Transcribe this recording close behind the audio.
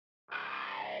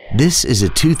This is a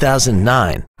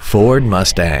 2009 Ford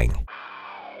Mustang.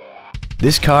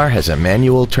 This car has a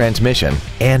manual transmission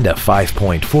and a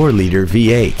 5.4-liter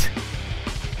V8.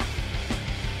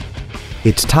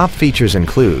 Its top features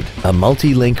include a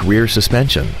multi-link rear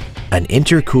suspension, an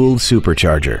intercooled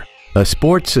supercharger, a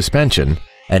sports suspension,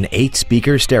 an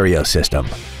 8-speaker stereo system,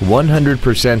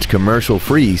 100%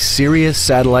 commercial-free Sirius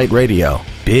satellite radio,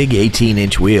 big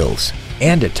 18-inch wheels,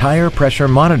 and a tire pressure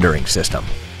monitoring system.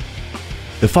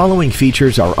 The following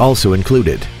features are also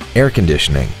included: air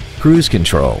conditioning, cruise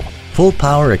control, full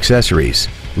power accessories,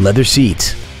 leather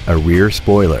seats, a rear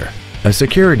spoiler, a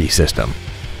security system,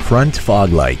 front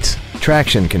fog lights,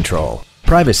 traction control,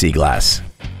 privacy glass,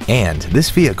 and this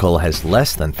vehicle has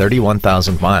less than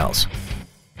 31,000 miles.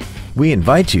 We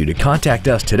invite you to contact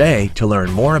us today to learn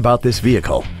more about this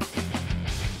vehicle.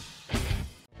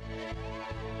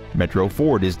 Metro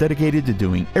Ford is dedicated to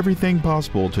doing everything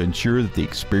possible to ensure that the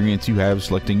experience you have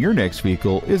selecting your next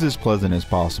vehicle is as pleasant as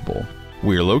possible.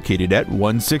 We are located at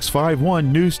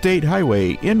 1651 New State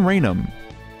Highway in Raynham.